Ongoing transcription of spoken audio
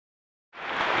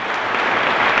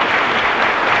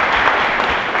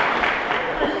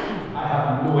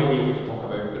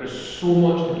so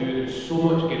much to do, there's so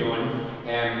much going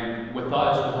on with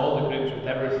us, with all the groups, with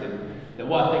everything, that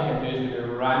what I think I'm doing is going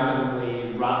to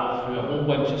randomly rattle through a whole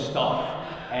bunch of stuff,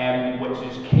 which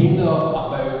is kind of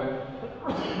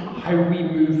about how we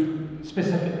move,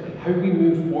 specifically, how we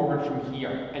move forward from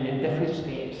here and in different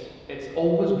steps. It's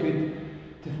always good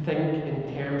to think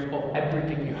in terms of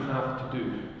everything you have to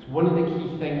do. It's one of the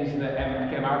key things that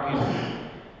I can argue in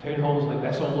town halls like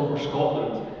this all over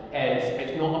Scotland is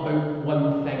it's not about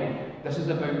one thing. This is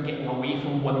about getting away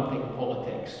from one thing,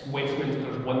 politics.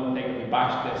 Westminster's one thing, if we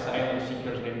bash the asylum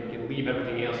seekers, then we can leave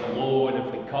everything else alone.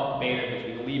 If we cut benefits,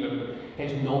 we can leave it.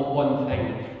 It's not one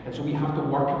thing. And so we have to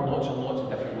work at lots and lots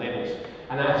of different levels.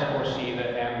 And I just want to say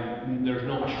that there's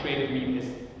not a shred of me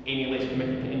that's any less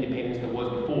committed to independence than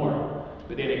was before.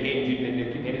 But then again, during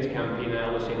the independence campaign, I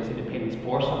always said it's independence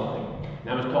for something. And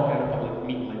I was talking at a public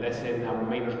meeting like this in our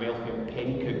Miners' Welfare in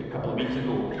Pennycook a couple of weeks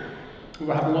ago. We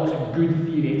were having lots of good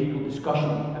theoretical discussion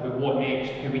about what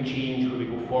next, how we change, where we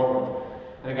go forward.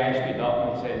 And a guy stood up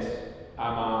and he says,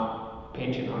 I'm a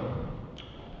pensioner.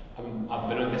 I've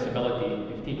been on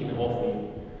disability, they've taken it off me.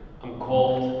 I'm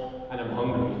cold and I'm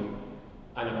hungry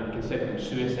and I've been considering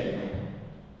suicide.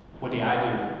 What do I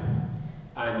do?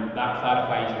 And that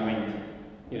clarifies your mind.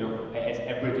 You know, it is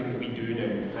everything that we do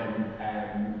now.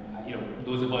 And you know,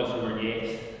 those of us who are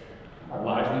yes are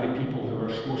largely the people who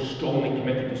are most strongly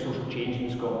committed to social change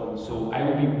in Scotland. So I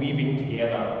will be weaving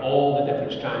together all the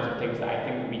different strands of things that I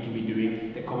think that we can be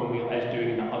doing, that Commonwealth is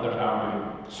doing, and that others are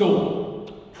doing.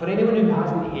 So, for anyone who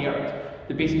hasn't heard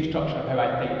the basic structure of how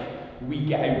I think we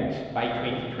get out by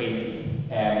 2020,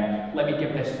 let me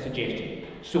give this suggestion.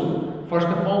 So, first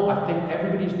of all, I think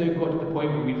everybody's now got to the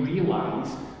point where we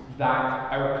realise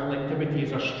that our collectivity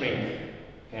is our strength.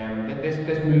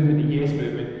 This movement, the Yes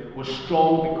movement, was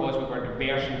strong because we were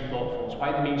diverse and thoughtful. It's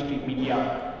why the mainstream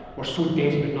media were so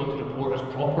desperate not to report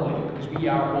us properly, because we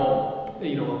are what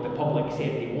the public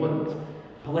said they want.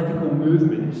 Political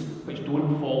movements which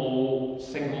don't follow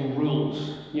single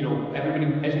rules. You know,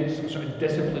 everybody isn't some sort of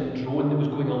disciplined drone that was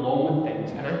going along with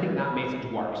things, and I think that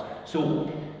message works.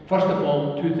 So, first of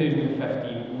all,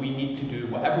 2015, we need to do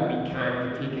whatever we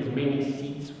can to take as many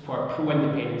seats for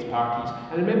pro-independence parties.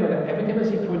 And remember that every time I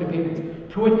say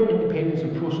pro-independence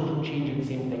and pro-social change are the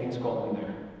same thing in Scotland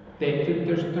now.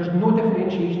 There's no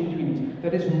differentiation between these.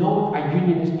 There is not a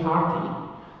unionist party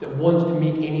that wants to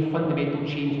make any fundamental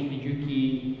change to the UK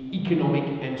economic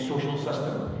and social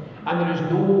system. And there is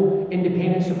no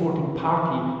independence supporting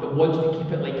party that wants to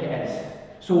keep it like it is.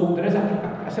 So there is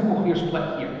a simple clear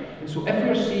split here. And so if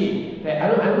you're saying that,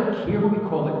 I don't care what we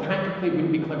call it, tactically it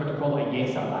wouldn't be clever to call it a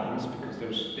yes alliance, because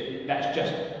that's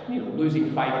just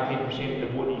losing 5 or 10% of the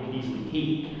vote that you could easily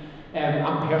take.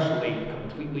 I'm personally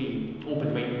completely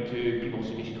open-minded to people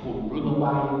suggesting Home Rule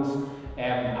Alliance.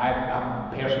 I'm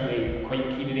personally quite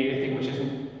keen in anything which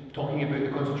isn't talking about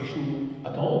the Constitution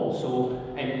at all.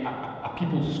 So a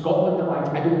People's Scotland Alliance,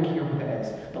 I don't care what it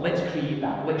is, but let's create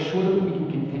that. Let's show that we can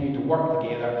continue to work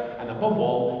together, and above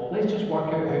all, let's just work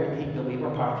out how to take the Labour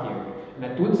Party out. And I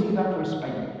don't say that from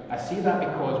spite. I say that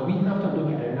because we have to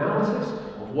look at an analysis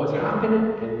of what's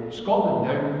happening in Scotland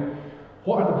now.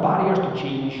 What are the barriers to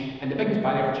change? And the biggest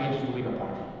barrier to change is the Labour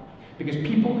Party. Because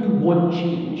people who want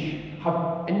change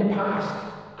have, in the past,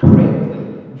 correctly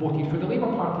voted for the Labour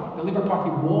Party. The Labour Party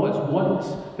was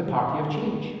once the party of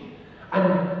change. And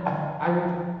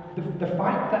the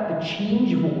fact that the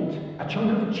change vote, a chunk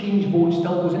of the change vote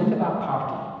still goes into that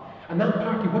party, and that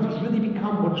party, what it's really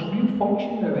become, what its real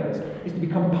function now is to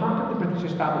become part of the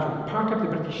British establishment, part of the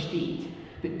British state,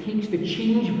 that takes the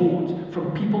change vote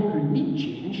from people who need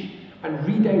change and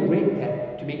redirect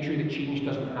it to make sure that change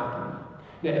doesn't happen.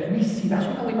 Now, if we see, that's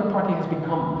what the Labour Party has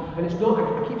become, and it's not,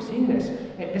 I keep saying this,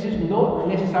 this is not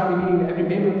necessarily meaning that every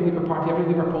member of the Labour Party, every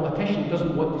Labour politician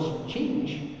doesn't want to see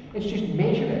change. It's just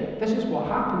measure it. This is what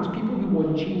happens. People who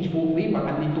want change vote Labour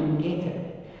and they don't get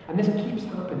it. And this keeps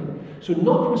happening. So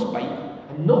not from spite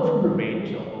and not from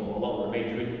revenge, although a lot of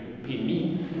revenge would pay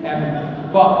me,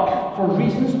 but for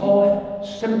reasons of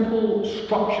simple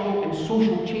structural and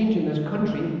social change in this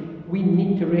country, we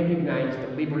need to recognise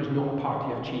that Labour is not a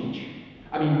party of change.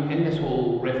 I mean, in this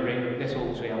whole referendum,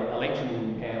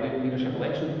 leadership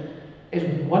election, is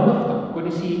one of them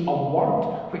going to say a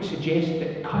word which suggests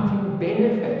that cutting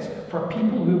benefits for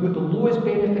people who have the lowest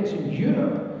benefits in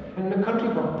Europe, and in a country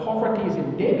where poverty is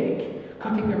endemic,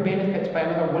 cutting their benefits by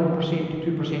another 1%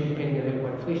 to 2%, depending on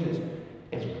what inflation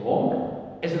is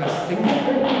wrong? Is there a single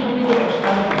thing people really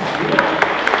understand and say it?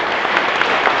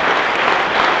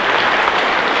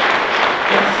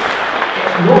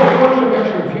 It's not a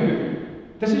controversial view.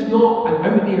 This is not an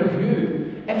out there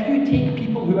view. If you take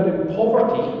people who are in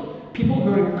poverty People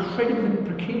who are in incredibly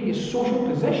precarious social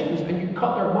positions and you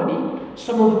cut their money,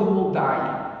 some of them will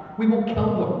die. We will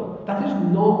kill them. That is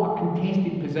not a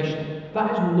contested position.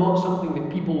 That is not something that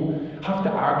people have to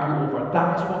argue over.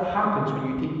 That is what happens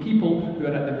when you take people who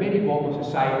are at the very bottom of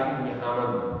society and you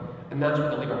hammer them. And that's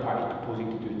what the Labour Party is proposing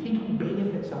to do. Taking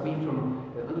benefits away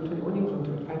from the under 21 years, under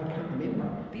 25, I can't remember.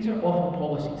 These are awful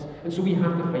policies. And so we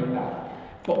have to fight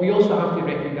that. But we also have to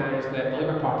recognise that the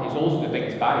Labour Party is also the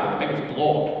biggest barrier, the biggest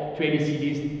block to any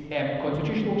serious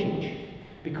constitutional change.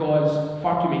 Because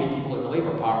far too many people in the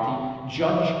Labour Party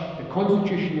judge the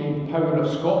constitutional power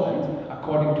of Scotland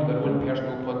according to their own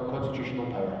personal constitutional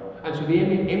power. And so the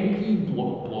MP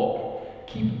bloc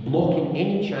keep blocking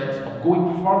any chance of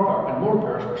going further and more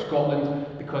powers for Scotland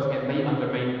because it might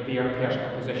undermine their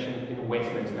personal position in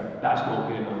Westminster. That's not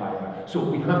good enough either. So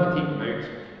we have to take them out,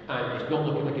 and it's not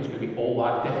looking like it's going to be all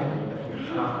that difficult if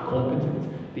you're half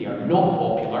competent. They are not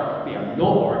popular, they are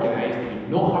not organised, they do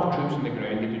not have troops on the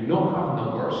ground, they do not have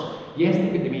numbers. Yes,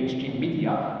 they've got the mainstream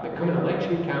media, but come an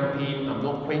election campaign, I'm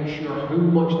not quite sure how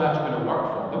much that's going to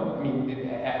work for them. I mean,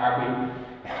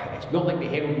 it's not like the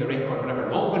Herald and the Record are ever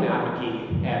not going to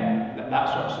advocate that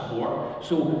sort of support.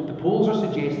 So the polls are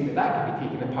suggesting that that could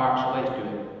be taken apart, so let's do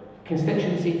it.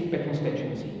 Constituency by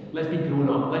constituency. Let's be grown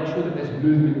up. Let's show that this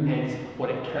movement is what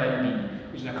it can be,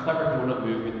 which is a clever grown up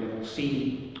movement that will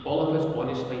say, all of us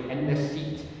honestly, in this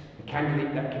seat, the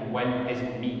candidate that can win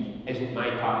isn't me, isn't my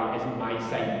party, isn't my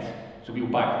side. So we'll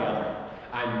back the other.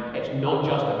 And it's not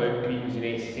just about Greens and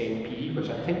SNP, which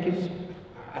I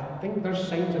think there's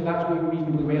signs that that's going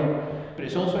reasonably well. But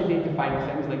it's also identifying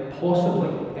things like possibly,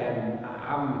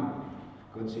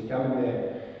 I'm in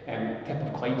the tip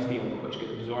of Clydesdale, which got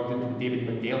absorbed into the David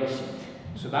Mundell seat.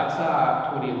 So that's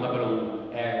a Tory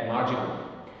Liberal marginal.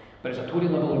 But it's a Tory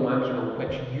Liberal marginal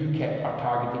which UKIP are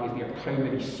targeting as their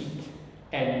primary seat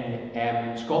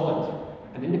in Scotland.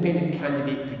 An independent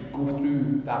candidate could go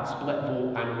through that split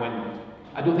vote and win.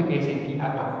 I don't think the SNP,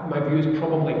 my view is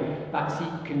probably that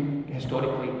seat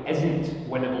historically isn't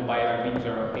winnable by either Greens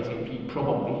or SNP,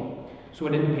 probably. So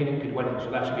an independent could win it,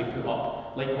 so that should be put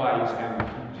up. Likewise,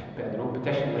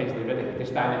 petition Leslie Riddick to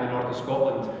stand in the north of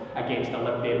Scotland against a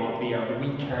Lib Dem up there.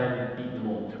 We can beat them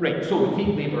all. Right, so we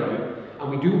take Labour out,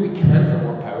 and we do what we can for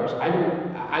more powers.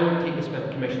 I don't take the Smith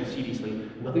Commission seriously.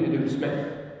 Nothing to do with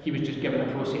Smith. He was just given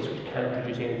a process which can't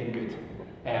produce anything good.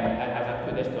 As I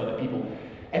put this to other people.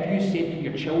 If you said to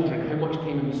your children how much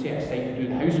time have you set aside to do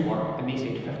the housework, and they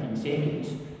said 15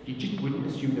 seconds, you just wouldn't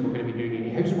assume they were going to be doing any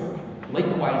housework.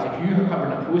 Likewise, if you are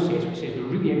in a process which says they're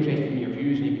really interested in your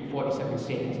views and you've got 47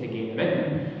 seconds to get them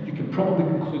in, you can probably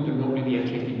conclude they're not really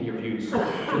interested in your views. So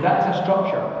that is a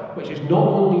structure which is not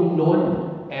only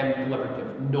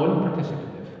non-deliberative,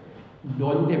 non-participative,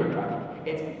 non-democratic,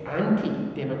 it's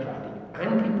anti-democratic,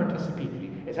 anti-participatory.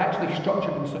 It's actually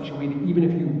structured in such a way that even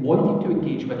if you wanted to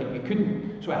engage with it, you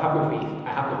couldn't. So I have no faith, I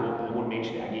have no hope, and I won't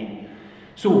mention it again.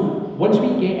 So once we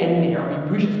get in there, we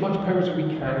push as much power as we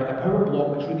can with a power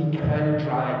block which really can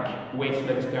drag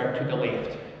Westminster to the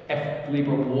left. If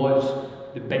Labour was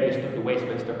the biggest of the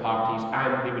Westminster parties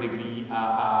and they would agree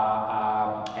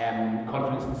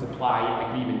confidence and supply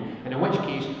agreement, and in which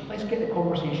case, let's get the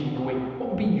conversation going. What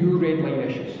would be your red line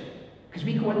issues? Because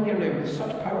we go in there now with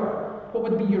such power. What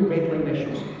would be your red line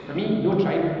issues? For me, no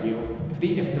tribal renewal.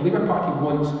 If the Labour Party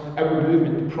wants our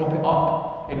movement to prop it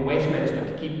up in Westminster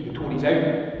to keep the Tories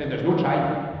out, then there's no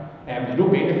tribal. There's no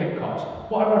benefit cuts.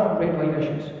 What are our red line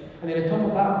issues? And then on top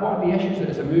of that, what are the issues that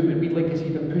as a movement we'd like to see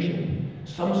them pushing?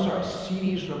 Some sort of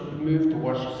serious move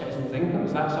towards citizens' income.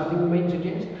 Is that something we might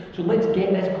suggest? So let's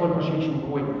get this conversation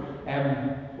going.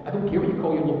 I don't care what you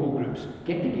call your local groups.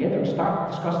 Get together and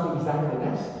start discussing exactly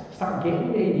this. Start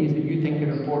getting the ideas that you think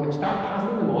are important. Start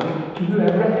passing them on to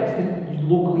whoever it is that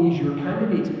locally is your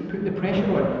candidates. Put the pressure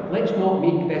on. Let's not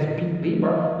make this beat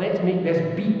Labour. Let's make this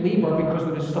beat Labour because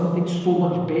there is something so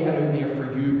much better out there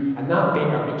for you. And that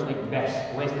better looks like this.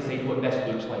 Let's decide what this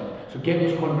looks like. So get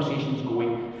those conversations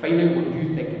going. Find out what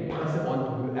you think and pass it on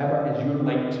to whoever is your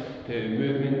linked to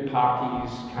movement,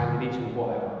 parties, candidates and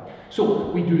whatever.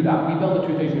 So we do that. We build a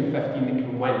 2015 that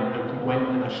can win and can win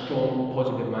in a strong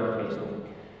positive manifesto.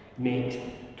 Next,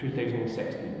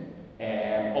 2016.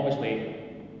 Obviously,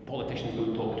 politicians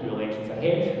don't talk 2 elections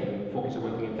ahead, they focus on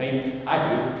one thing at a time. I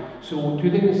do. So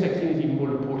 2016 is even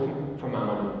more important for my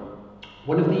money.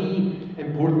 One of the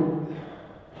important,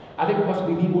 I think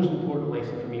possibly the most important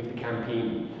lesson for me of the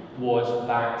campaign was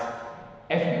that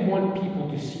if you want people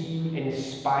to see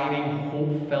inspiring,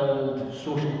 hope-filled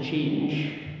social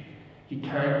change, you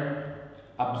can't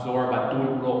absorb a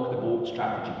don't rock the boat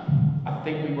strategy. I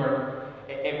think we were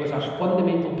it was a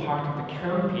fundamental part of the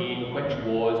campaign, which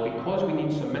was, because we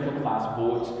need some middle class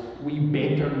votes, we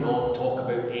better not talk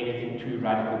about anything too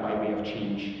radical by way of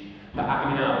change. But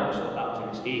I mean, I always thought that was a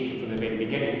mistake from the very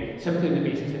beginning, simply on the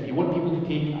basis that you want people to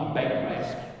take a big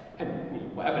risk,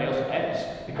 and whatever else it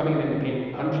is, becoming an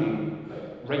independent country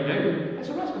right now, it's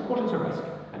a risk, of course it's a risk,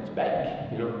 and it's big,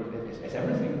 it's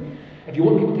everything. If you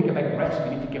want people to take a big risk,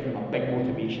 you need to give them a big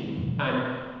motivation,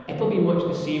 and it'll be much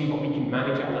the same, but we can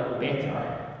manage it a little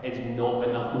better, is not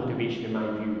enough motivation in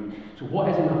my view. So what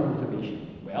is enough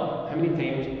motivation? Well, how many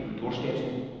times on doorsteps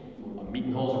and on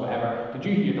meeting halls or whatever, did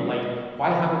you hear the line, why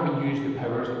haven't we used the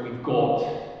powers that we've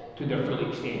got to their full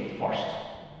extent first?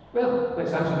 Well,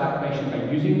 let's answer that question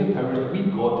by using the powers that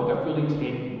we've got to their full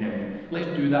extent now.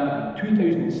 Let's do that in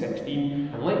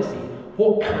 2016, and let's see,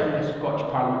 what can the Scottish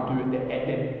Parliament do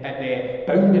at the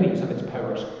boundaries of its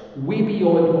powers, way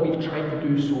beyond what we've tried to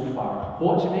do so far?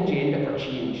 What's an agenda for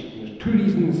change? There's two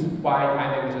reasons why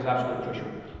I think this is absolutely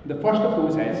crucial. The first of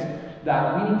those is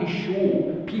that we need to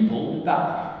show people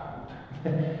that,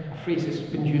 a phrase that's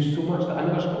been used so much, that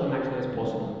another Scotland actually is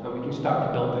possible, and we can start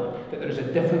to build it, that there is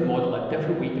a different model, a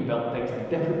different way to build things, a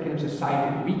different kind of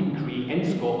society that we can create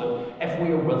in Scotland if we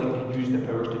are willing to use the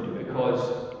powers to do it.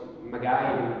 Because my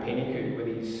guy in Pennycook with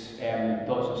his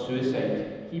thoughts of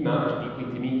suicide, he matters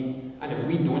deeply to me, and if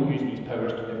we don't use these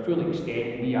powers to their full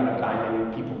extent, we are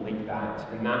abandoning people like that,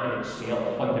 and that in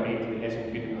itself fundamentally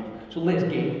isn't good enough. So let's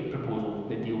get a proposal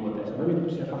that deal with this. And let me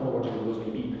just say a couple of words on those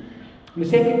maybe. And the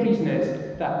second reason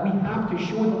is that we have to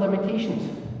show the limitations.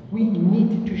 We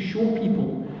need to show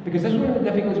people, because this is one of the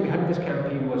difficulties we had with this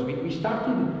campaign was we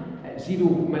started at 0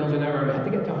 miles an hour, and we had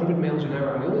to get to 100 miles an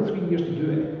hour, and we only had 3 years to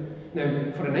do it.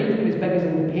 Now, for an idea as big as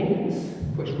independence,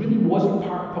 which really wasn't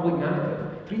part of public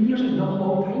narrative, 3 years is not a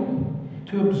long time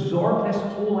to absorb this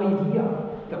whole idea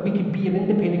that we could be an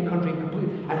independent country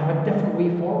and have a different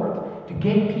way forward. To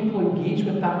get people engaged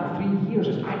with that in 3 years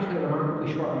is actually a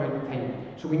remarkably short amount of time.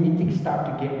 So we need to start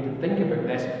to get them to think about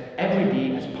this every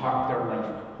day as part of their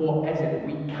life. What is it that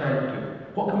we can do?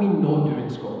 What can we not do in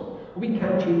Scotland? We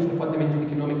can't change the fundamental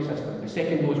economic system, the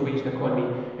second lowest waged economy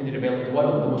in the developed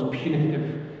world, the most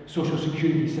punitive social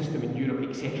security system in Europe,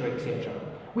 etc., etc.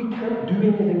 We can't do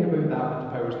anything about that with the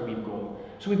powers that we've got.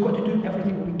 So we've got to do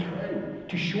everything we can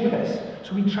to show this.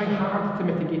 So we try hard to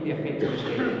mitigate the effects of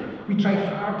austerity. We try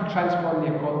hard to transform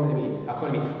the economy.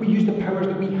 We use the powers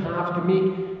that we have to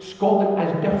make Scotland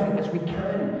as different as we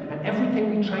can. And every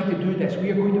time we try to do this, we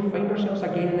are going to find ourselves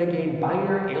again and again banging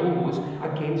our elbows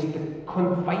against the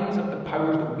confines of the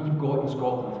powers that we've got in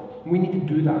Scotland. And we need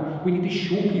to do that. We need to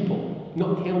show people,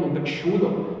 not tell them, but show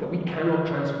them that we cannot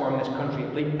transform this country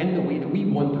in the way that we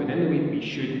want to and in the way that we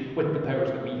should with the powers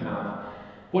that we have.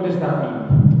 What does that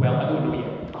mean? Well, I don't know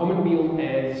yet. Commonweal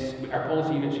is, our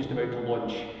policy unit's just about to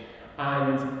launch,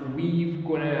 and we're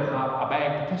going to have a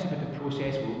big participative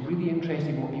process. We're really interested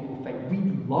in what people think. We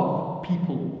love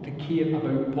people to care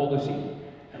about policy.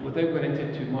 And without going into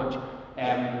it too much,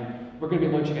 we're going to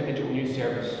be launching a digital news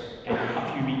service in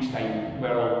a few weeks' time,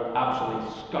 where I'll absolutely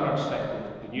scunner sick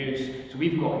with the news. So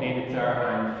we've got an editor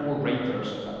and 4 writers,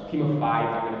 a team of 5 that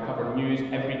are going to cover news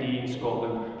every day in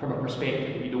Scotland from a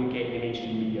perspective that we don't get in the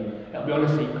mainstream media. It'll be on a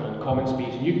site called Common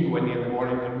Space, and you can go in there in the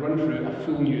morning and run through a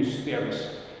full news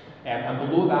service. And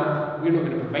below that, we're not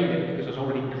going to provide it because there's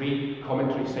already great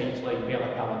commentary sites like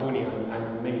Bella Caledonia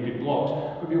and many good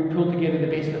blogs, but we'll pull together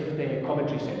the best of the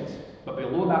commentary sites. But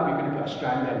below that, we're going to put a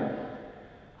strand in.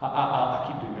 I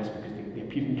keep doing this because they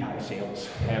appear in carousels.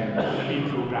 The main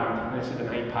programme, and this is an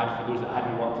iPad for those that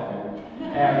hadn't worked it out.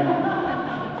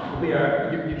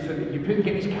 So you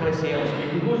get these carousels, you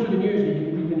can go through the news, you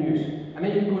can read the news, and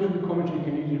then you can go through the commentary, you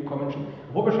can read your commentary.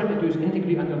 And what we're trying to do is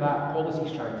integrate under that policy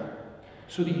strand,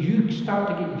 so that you start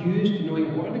to get used to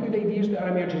knowing what are the good ideas that are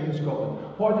emerging in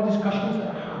Scotland, what are the discussions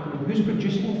that are happening, who's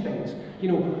producing things.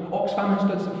 You know, Oxfam has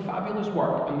done some fabulous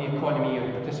work on the economy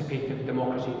and participative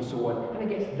democracy and so on,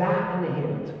 and it gets that in the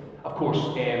Herald. Of course,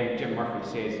 Jim Murphy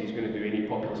says he's going to do any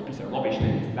populist piece of rubbish, and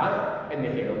it gets that in the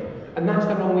Herald. And that's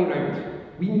the wrong way round.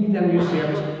 We need a news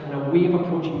service and a way of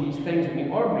approaching these things that mean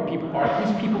ordinary people, or at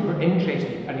least people who are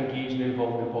interested and engaged and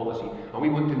involved in policy, and we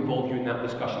want to involve you in that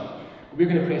discussion. We're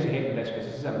going to press ahead with this because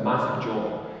this is a massive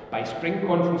job. By spring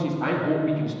conferences, I hope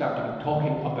we can start to be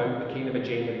talking about the kind of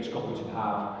agenda that Scotland should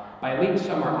have. By late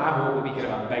summer, I hope that we can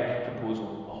have a big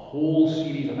proposal, a whole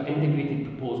series of integrated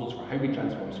proposals for how we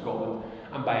transform Scotland.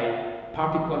 And by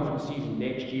party conference season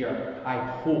next year, I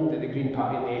hope that the Green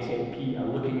Party and the SNP are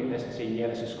looking at this and saying, yeah,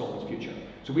 this is Scotland's future.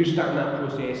 So we're starting that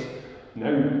process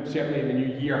now. Certainly in the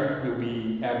new year, we'll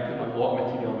be putting a lot of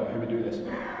material about how we do this.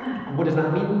 And what does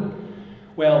that mean?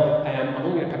 Well, I'm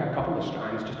only going to pick a couple of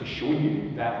strands just to show show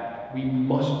you that we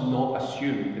must not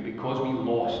assume that because we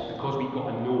lost, because we got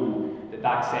a no, that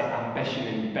that's it, ambition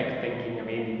and big thinking have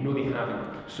ended. No, they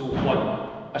haven't. So one,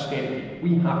 austerity.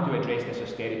 We have to address this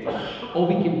austerity. All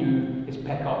we can do is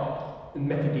pick up and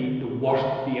mitigate the worst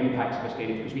of the impacts of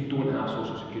austerity, because we don't have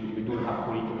social security, we don't have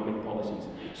core economic policies.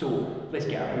 So let's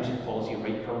get our housing policy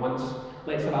right for once.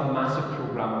 Let's have a massive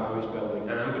programme of house building,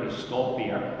 and I'm going to stop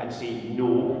there and say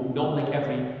no, not like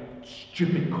every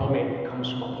stupid comment that comes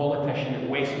from a politician at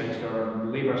Westminster or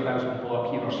Labour establishment people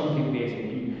up here or something with the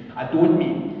SNP. I don't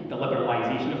mean the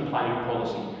liberalisation of planning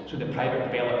policy so that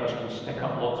private developers can stick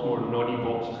up lots more naughty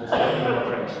boxes and set lower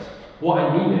prices. What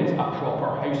I mean is a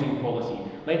proper housing policy.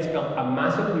 Let's build a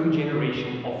massive new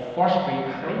generation of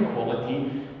first-rate,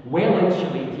 high-quality,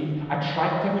 well-insulated,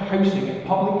 attractive housing at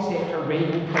public sector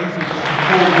rental prices to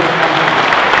control this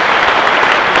country.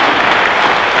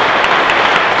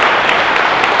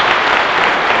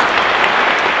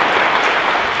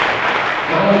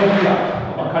 My idea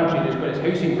of a country that's got its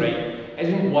housing right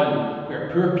isn't one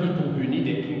where poor people who need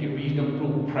it can get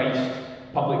reasonable priced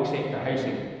public sector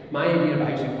housing. My idea of a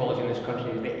housing policy in this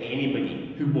country is that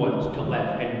anybody who wants to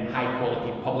live in high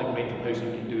quality public rental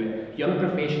housing can do it. Young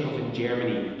professionals in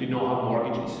Germany do not have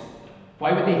mortgages.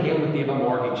 Why would the hell would they have a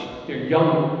mortgage? They're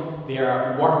young,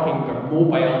 they're working, they're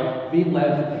mobile, they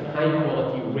live in high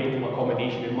quality rental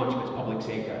accommodation in much of its public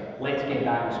sector. Let's get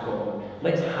that in Scotland.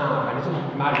 Let's have, and this is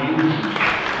my real people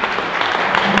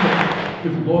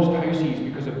who've lost houses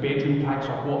because of bedroom tax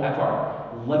or whatever,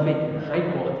 living in high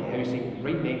quality housing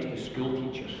right next to school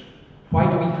teachers. Why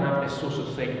do we have this social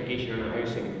segregation in our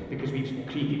housing? Because we've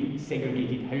created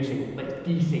segregated housing. Let's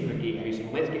desegregate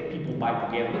housing. Let's get people back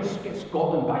together. Let's get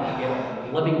Scotland back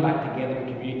together, living back together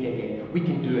in community again. We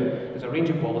can do it. There's a range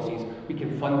of policies. We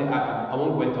can fund it. I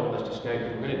won't go into all this just now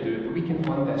because we're going to do it, but we can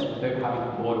fund this without having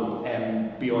to borrow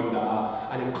beyond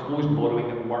an enclosed borrowing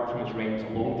that will work from its rent,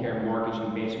 a long-term mortgage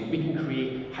investment. We can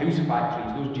create house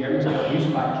factories, those German-style house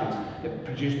factories that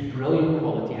produce brilliant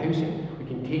quality housing. We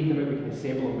can take them out, we can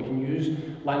assemble them, we can use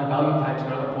land value tax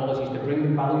and other policies to bring the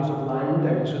values of land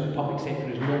down so the public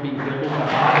sector is not being able to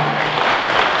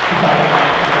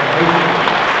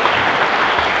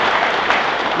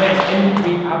Let's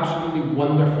integrate absolutely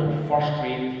wonderful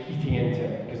first-rate heating into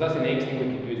it, because that's the next thing we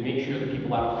can do, is make sure that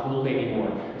people aren't cold anymore.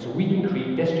 And so we can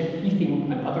create district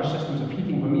heating and other systems of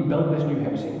heating when we build this new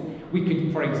housing. We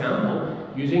could, for example,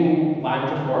 using land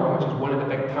reform, which is one of the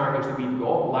big targets that we've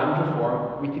got, land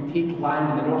reform, we could take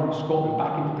land in the north of Scotland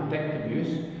back into predictive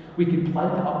use. We could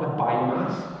plant it up with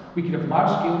biomass. We could have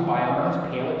large-scale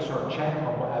biomass, pellets or chip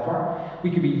or whatever. We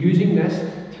could be using this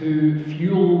to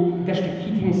fuel district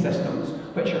heating systems,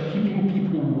 which are keeping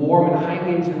people warm in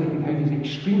highly insulated houses at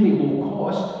extremely low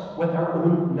cost with our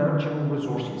own natural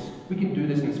resources. We can do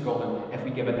this in Scotland if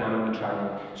we give a damn and we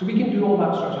try. So we can do all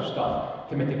that sorts of stuff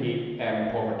to mitigate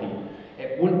poverty.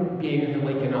 It won't be anything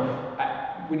like enough.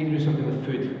 We need to do something with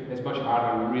food. It's much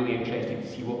harder. I'm really interested to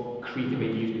see what creative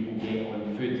ideas we can get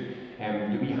on food.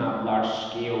 Do we have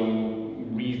large-scale,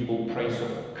 reasonable price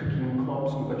of cooking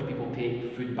clubs in which people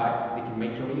take food back that they can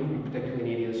microwave,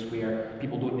 particularly in areas where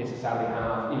people don't necessarily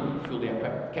have fully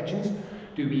equipped kitchens?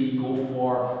 Do we go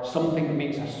for something that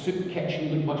makes a soup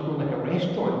kitchen look much more like a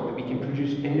restaurant, that we can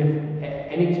produce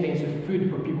inexpensive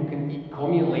food where people can eat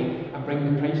communally and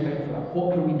bring the price down for that?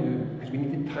 What can we do? Because we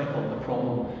need to tackle the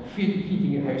problem. Food,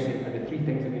 heating and housing are the three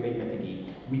things that we might mitigate.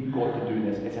 We've got to do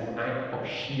this. It's an act of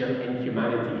sheer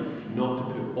inhumanity not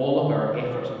to put all of our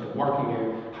efforts into working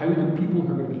out how the people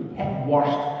who are going to be hit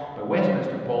worst by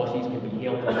Westminster policies can be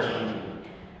helped in this country.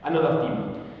 Another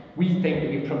theme. We think that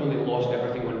we've probably lost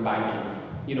everything on banking.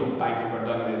 Banking we're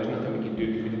done with, there's nothing we can do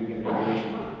because we didn't get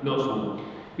regulation. Not so.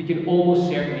 We can almost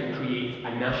certainly create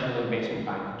a national investment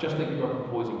bank, just like we were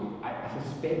proposing. I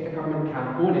suspect the government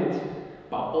can't own it,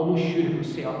 but I'm almost sure if it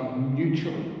was set up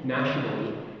mutually,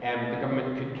 nationally, the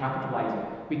government could capitalise it.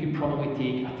 We could probably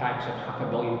take a tax of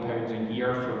 £500 million a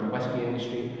year from the whisky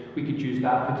industry. We could use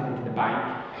that, put it into the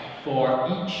bank. For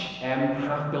each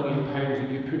 £500 million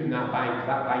that you put in that bank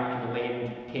can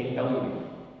lend 10 billion.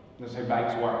 That's how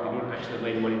banks work. They don't actually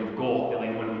lend money they've got, they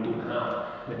lend money they don't have.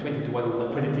 And the 20-to-1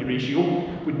 liquidity ratio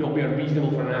would not be unreasonable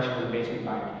for a national investment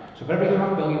bank. So for every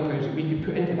 £500 million that we could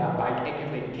put into that bank, it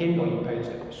could lend £10 billion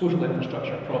to social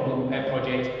infrastructure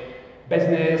projects,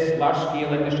 business,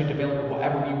 large-scale industry development,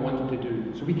 whatever we wanted to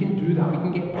do. So we can do that. We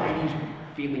can get by these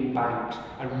failing banks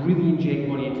and really inject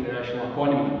money into the national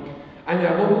economy. And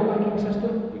our local banking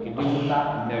system, we can deal with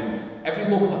that now. Every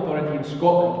local authority in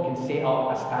Scotland can set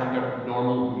up a standard,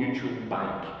 normal, mutual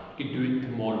bank. You can do it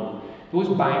tomorrow. Those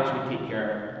banks would take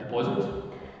care of deposits.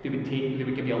 They would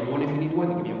give you a loan if you need one,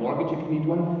 they give you a mortgage if you need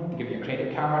one, they give you a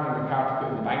credit card and a card to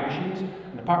put in the bank machines.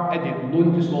 And apart from the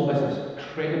loan to small business,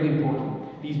 incredibly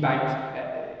important. These banks,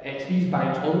 it's these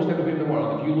banks almost everywhere in the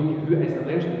world. If you look at who it is that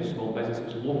lends to small business,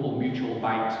 it's local mutual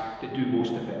banks that do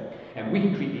most of it. And we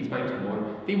can create these banks more.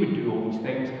 They would do all these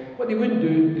things. What they wouldn't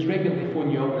do is regularly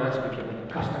phone you up and ask if you'd like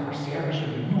a customer service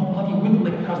review. No, bloody wouldn't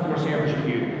like a customer service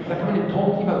review. They're coming and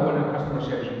talk to you about wanting a customer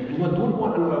service review. No, I don't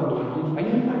want another loan. I'm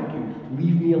fine, thank you.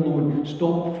 Leave me alone.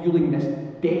 Stop fueling this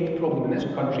debt problem in this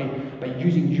country by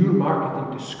using your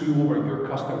marketing to screw over your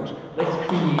customers. Let's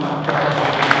create a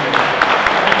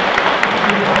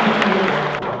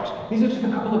These are just a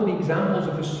couple of the examples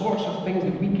of the sorts of things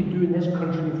that we could do in this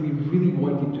country if we really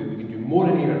wanted to. We can do more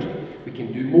in energy, we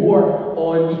can do more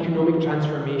on economic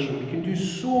transformation, we can do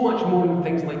so much more in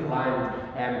things like land.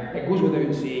 It goes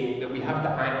without saying that we have to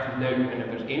act now, and if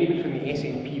there's anybody from the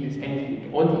SNP that's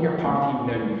onto your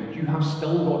party now, you have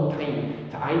still got time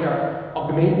to either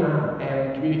augment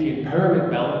that community empowerment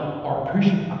bill or push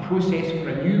a process for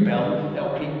a new bill that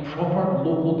will create proper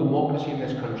local democracy in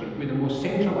this country. We're the most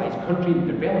centralised country in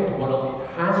the developed world. It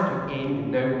has to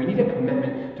end now. We need a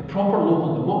commitment to proper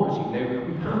local democracy now.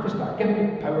 We have to start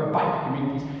giving power back to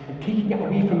communities and taking it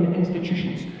away from the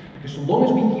institutions. Because so long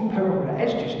as we keep power where it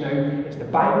is just now, it's the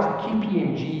banks, the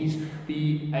KPMGs,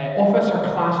 the officer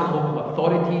class and local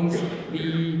authorities,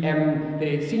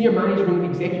 the senior management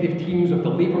executive teams of the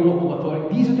Labour local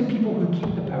authority. These are the people who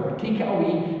keep the power. Take it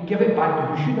away, give it back to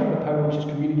who should have the power, which is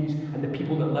communities and the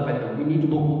people that live in them. We need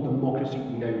local democracy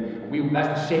now.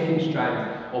 That's the second strand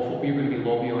of what we're going to be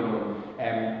lobbying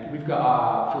on. We've got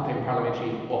a full-time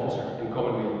parliamentary officer in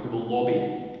Commonwealth who will lobby.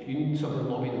 If you need something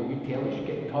lobbying on, you tell us, you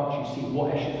get in touch, you see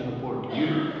what issues are important to you.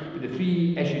 But the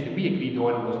three issues that we agreed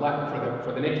on was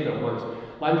for the next 12 months,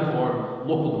 land reform,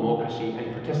 local democracy, and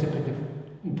participative,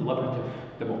 deliberative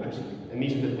democracy. And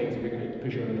these are the things that we're going to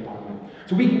push on in the Parliament.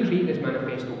 So we can create this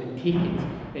manifesto and take it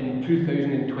in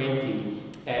 2015,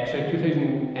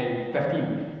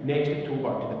 next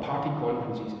October, to the party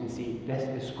conferences and say, this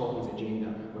is Scotland's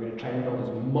agenda. We're going to try and build as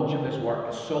much of this work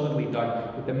as solidly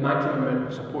done with the maximum amount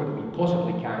of support that we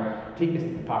possibly can, take this to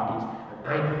the parties,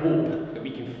 and I hope that we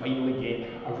can finally get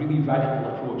a really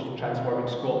radical approach to transforming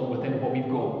Scotland within what we've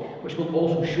got, which will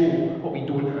also show what we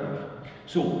don't have.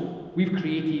 So, we've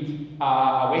created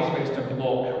a Westminster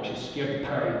bloc which has scared the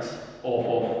pants off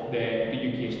of the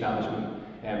UK establishment.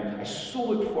 I so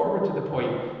look forward to the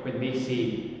point when they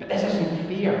say, but this isn't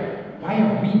fair. Why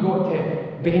have we got to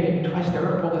bend and twist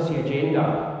our policy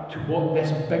agenda to what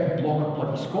this big block of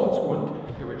bloody Scots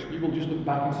want? To which we will just look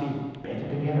back and say, better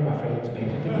together, my friends, better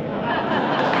together.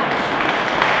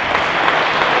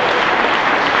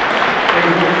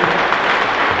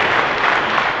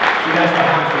 So that's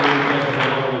perhaps the main thing that I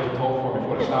wanted to talk for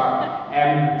before I start.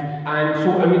 And so,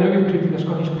 I mean, now we've created a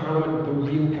Scottish Parliament with a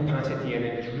real capacity in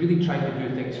it. It's really trying to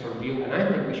do things for real, and I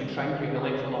think we should try and create an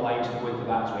electoral alliance to go into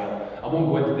that as well. I won't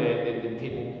go into the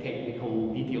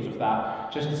technical details of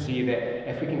that, just to say that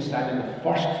if we can stand in the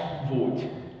first vote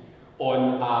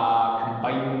on a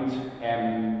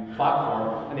combined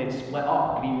platform and then split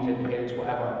up Greens, Independents,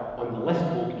 whatever, on the list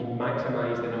vote, we can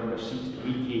maximise the number of seats that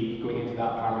we take going into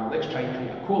that Parliament. Let's try and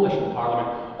create a coalition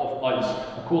Parliament of us,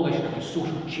 a coalition of the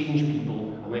social change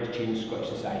people, and let's change Scottish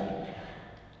society.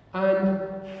 And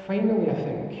finally, I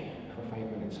think, for 5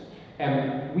 minutes,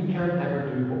 we can't ever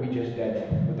do what we just did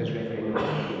with this referendum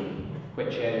campaign,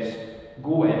 which is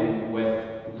go in with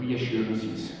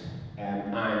reassurances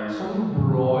and some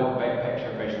broad big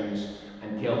picture visions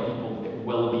and tell people that it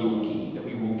will be okay, that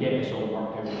we will get this all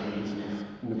worked out in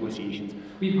negotiations.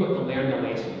 We've got to learn the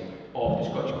lesson of the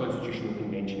Scottish Constitutional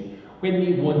Convention. When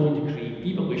they wanted to create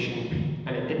devolution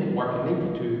and it didn't work in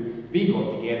 '92, they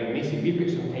got together and they said, we've got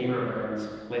some time on our hands,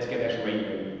 let's get this right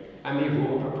now. And they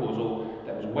wrote a proposal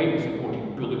that was widely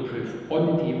supported, bulletproof, on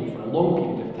the table for a long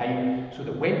period of time, so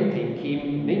that when the time came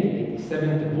in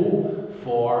 1997 to vote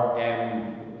for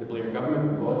the Blair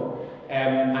government,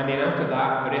 and then after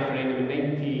that, the referendum in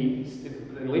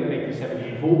the late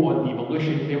 1970s, vote on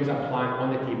devolution, there was a plan on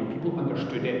the table. People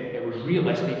understood it, it was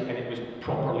realistic, and it was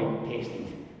properly tested.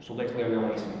 So let's learn the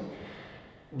lesson.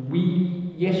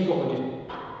 Yes, Scotland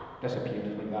just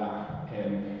disappeared like that,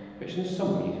 which in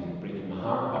some ways is breaking my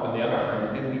heart, but on the other hand,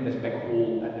 it did leave this big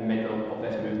hole at the middle of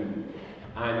this movement.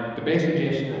 And the best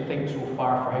suggestion, I think, so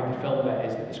far for how to fill that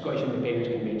is that the Scottish Independence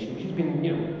Convention, which has been,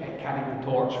 it carried the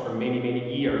torch for many,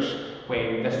 many years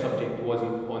when this subject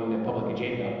wasn't on the public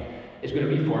agenda, is going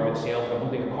to reform itself. They're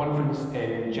holding a conference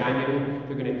in January.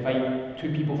 They're going to invite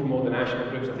 2 people from all the national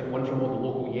groups, I think one from all the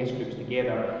local Yes groups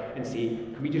together, and say,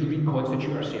 can we just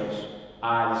reconstitute ourselves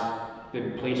as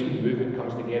the place where the movement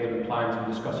comes together and plans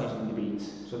and discusses and debates.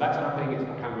 So that's happening,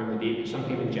 I can't remember the date, but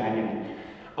sometime in January.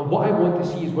 And what I want to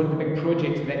see is one of the big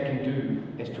projects that it can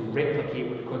do is to replicate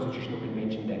what the Constitutional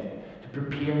Convention did, to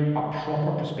prepare a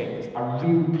proper prospectus, a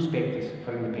real prospectus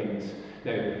for independence.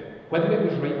 Now, whether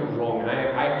it was right or wrong, and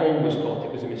I always thought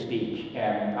it was a mistake.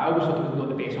 I always thought it was not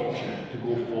the best option to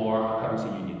go for a currency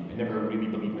union. I never really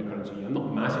believed in a currency union. I'm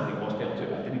not massively hostile to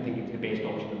it. I didn't think it was the best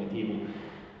option on the table.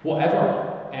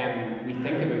 Whatever we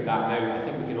think about that now, I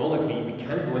think we can all agree we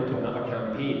can't go into another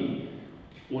campaign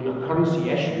on a currency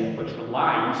issue which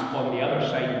relies on the other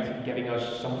side giving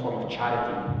us some form of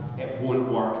charity. It won't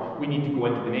work. We need to go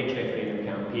into the next referendum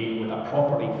campaign with a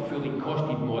properly, fully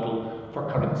costed model for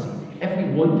currency. If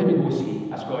we want to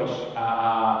negotiate a Scottish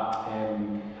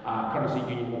currency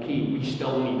union, okay, we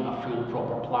still need a full,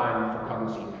 proper plan for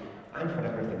currency and for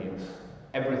everything else.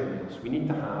 Everything else. We need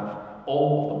to have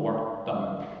all of the work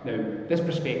done. Now, this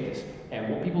prospectus,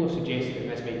 what people have suggested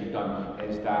that this might be done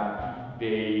is that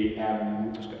the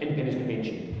Independence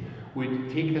Convention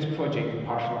would take this project and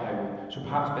parcel it out. So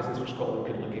perhaps Business for Scotland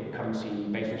could look at currency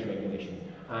business regulation,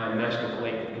 and National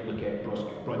Collective could look at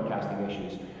broadcasting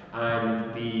issues,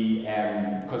 and the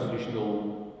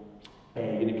Constitutional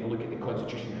Unit can look at the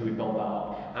Constitution, how we build that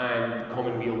up, and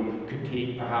Commonweal could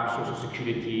take perhaps social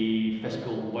security,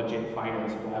 fiscal, budget,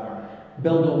 finance, whatever.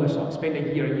 Build all this up, spend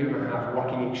a year and a half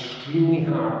working extremely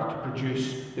hard to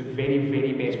produce the very,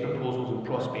 very best proposals and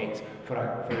prospects for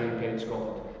independent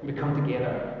Scotland. And we come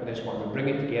together with this one, we bring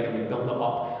it together, we build it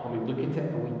up, and we look at it,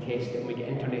 and we test it, and we get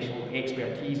international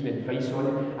expertise and advice on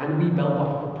it, and we build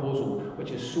up a proposal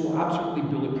which is so absolutely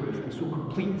bulletproof, and so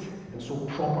complete, and so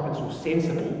proper, and so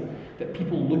sensible, that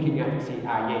people looking at it say,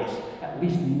 ah yes, at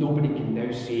least nobody can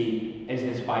now say, is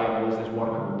this viable, is this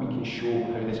workable, we can show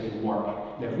how this can work.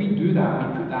 Now if we do that,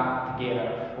 we put that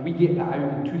together, and we get that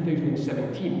out in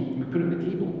 2017, and we put it on the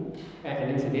table,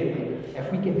 and incidentally,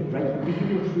 if we get it right, we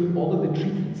can go through all of the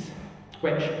treaties,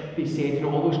 which they said, you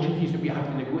know, all those treaties that we have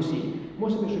to negotiate,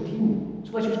 most of it's routine.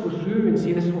 So let's just go through and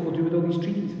say this is what we'll do with all these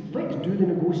treaties. Let's do the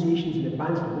negotiations in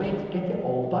advance, let's get it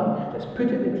all done. Let's put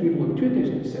it on the table in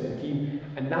 2017,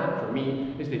 and that for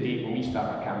me is the date when we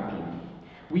start our campaign.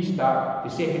 We start the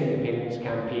second independence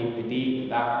campaign the day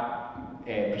that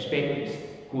prospectus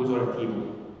goes on a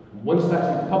table. Once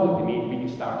that's in the public domain, we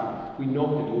get started. We knock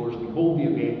the doors, we hold the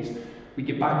events, we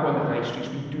get back on the high streets,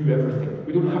 we do everything.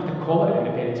 We don't have to call it an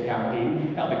independence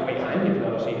campaign. It'll be quite handy if the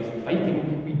other side isn't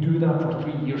fighting. We do that for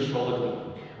 3 years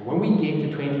solidly. And when we get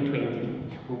to 2020,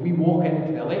 when we walk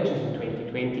into the elections in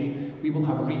 2020, we will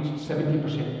have reached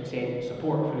 70%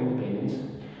 support for independence.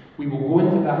 We will go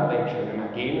into that election,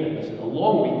 and again, this is a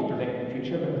long way to predict the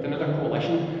future, but with another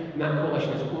coalition, and that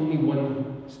coalition has only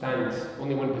one stance,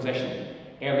 only one position: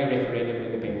 early referendum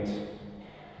independence.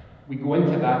 We go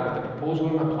into that with a proposal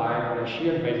and a plan and a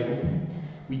shared vision.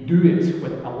 We do it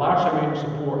with a large amount of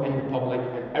support in the public,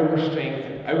 and our strength,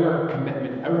 and our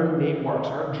commitment, our networks,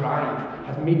 our drive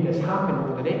has made this happen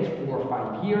over the next 4 or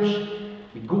 5 years.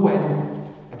 We go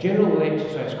in, a general election,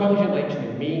 so a Scottish election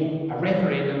in May, a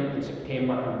referendum in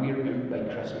September, and we're out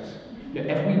by Christmas. Now,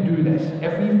 if we do this,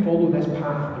 if we follow this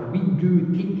path, and we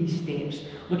do take these steps,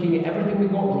 looking at everything we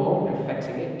got wrong and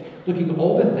fixing it, looking at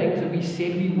all the things that we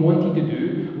said we wanted to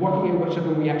do, working out which of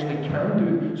them we actually can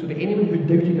do, so that anyone who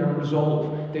doubted our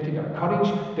resolve, doubted our courage,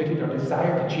 doubted our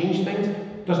desire to change things,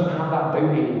 doesn't have that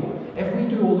doubt anymore. If we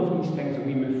do all of these things and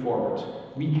we move forward,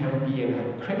 we can be in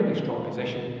an incredibly strong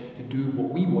position to do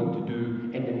what we want to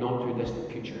do in the not too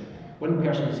distant future. One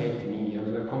person said to me, I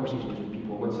was in a conversation with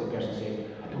people, one person said,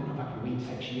 I don't know if I can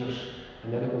wait 6 years.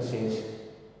 And the other one says,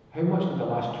 how much did the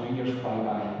last 2 years fly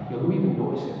by? You'll not even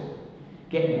notice it.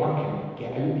 Get working,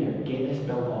 get out there, get this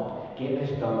built up, get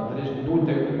this done. There is no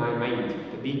doubt in my mind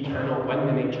that they cannot win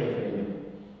the next referendum.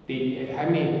 How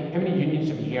many unions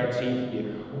have you heard saying to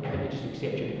you, oh, can't you just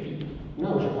accept your defeat? And I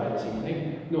always reply the same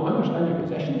thing. No, understand your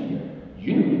position here.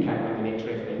 You know you can't win the next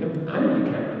referendum. I know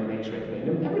you can't win the next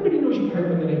referendum. Everybody knows you can't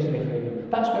win the next referendum.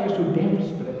 That's why you're so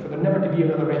desperate for there never to be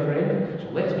another referendum.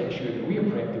 So let's make sure that we're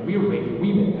prepped, that we're ready,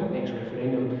 we win that next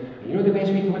referendum. And you know the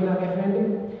best way to win that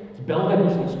referendum? It's build a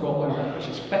decent Scotland which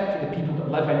is fit for the people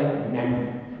that live in it now.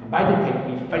 And by the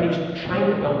time we've finished trying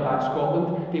to build that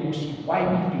Scotland, they will see why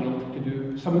we failed to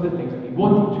do some of the things that we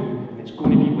wanted to, and it's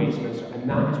going to be Westminster, and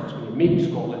that is what's going to make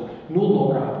Scotland no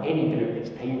longer have any doubt it's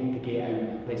time to get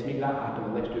out. Let's make that happen,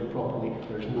 and let's do it properly.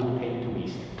 There's no time to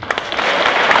waste.